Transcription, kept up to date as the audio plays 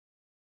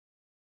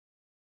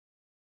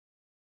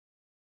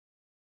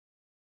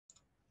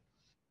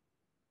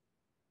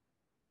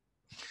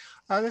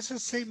This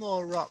is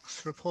Seymour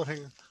Rocks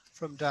reporting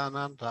from down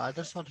under. I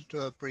just want to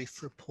do a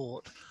brief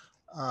report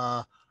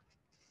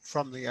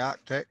from the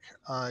Arctic.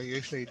 I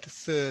usually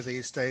defer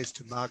these days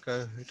to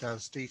Margot, who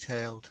does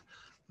detailed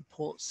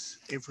reports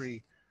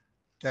every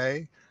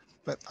day,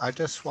 but I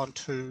just want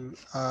to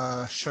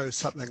show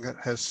something that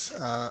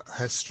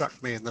has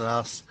struck me in the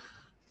last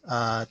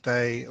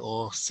day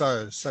or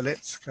so. So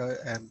let's go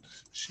and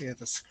share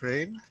the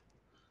screen.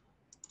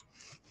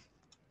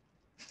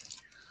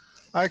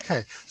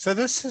 Okay, so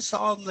this is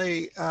on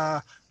the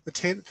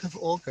 10th of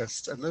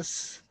August, and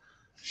this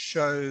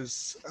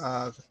shows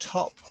the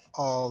top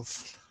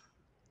of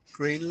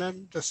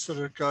Greenland, just sort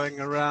of going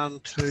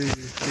around to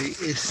the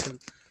eastern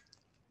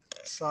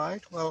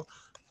side. Well,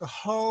 the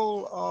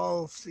whole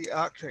of the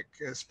Arctic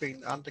has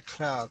been under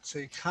cloud, so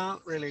you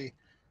can't really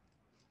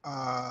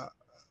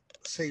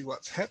see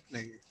what's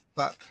happening.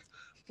 But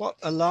what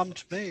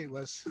alarmed me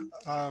was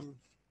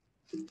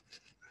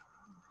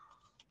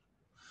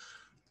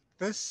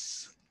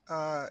this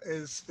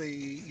is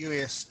the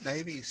US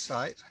Navy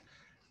site,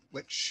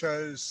 which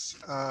shows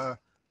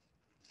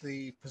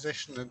the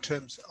position in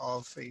terms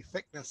of the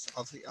thickness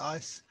of the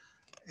ice.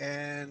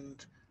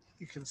 And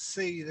you can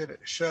see that it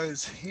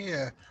shows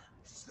here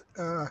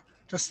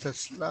just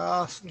this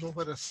last little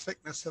bit of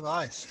thickness of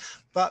ice.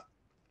 But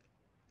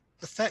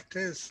the fact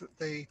is that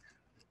the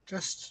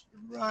just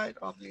right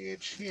on the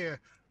edge here,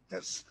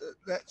 that's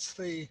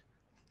the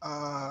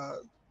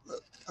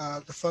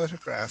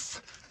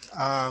photograph,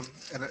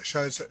 and it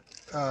shows it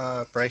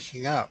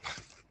breaking up.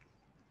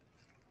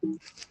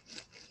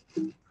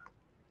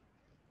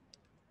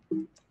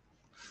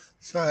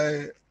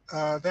 So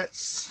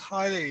that's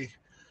highly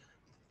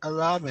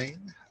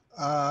alarming.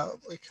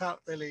 We can't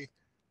really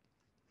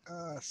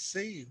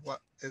see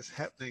what is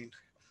happening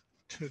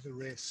to the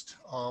rest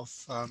of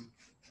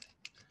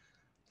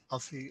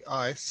the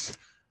ice.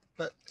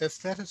 But if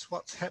that is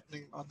what's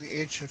happening on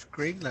the edge of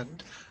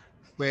Greenland,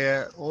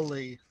 where all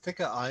the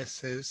thicker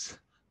ice is,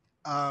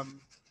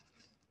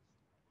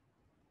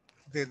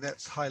 then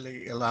that's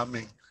highly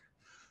alarming.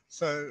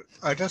 So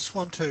I just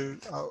want to,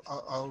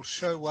 I'll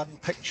show one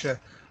picture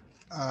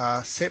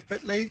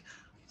separately.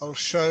 I'll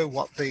show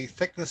what the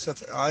thickness of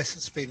the ice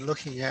has been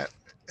looking at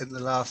in the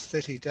last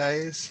 30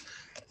 days.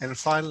 And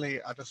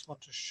finally, I just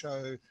want to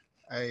show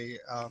a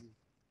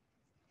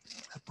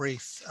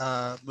brief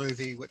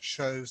movie which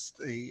shows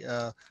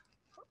the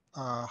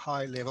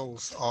high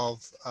levels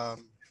of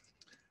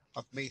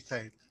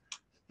methane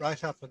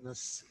right up in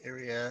this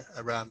area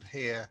around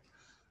here,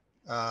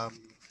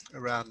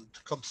 around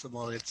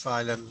Komsomolets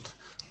Island.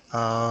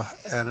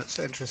 And it's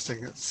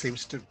interesting, it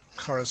seems to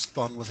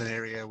correspond with an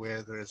area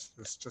where there's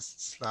just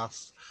this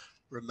last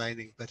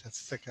remaining bit of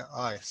thicker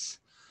ice.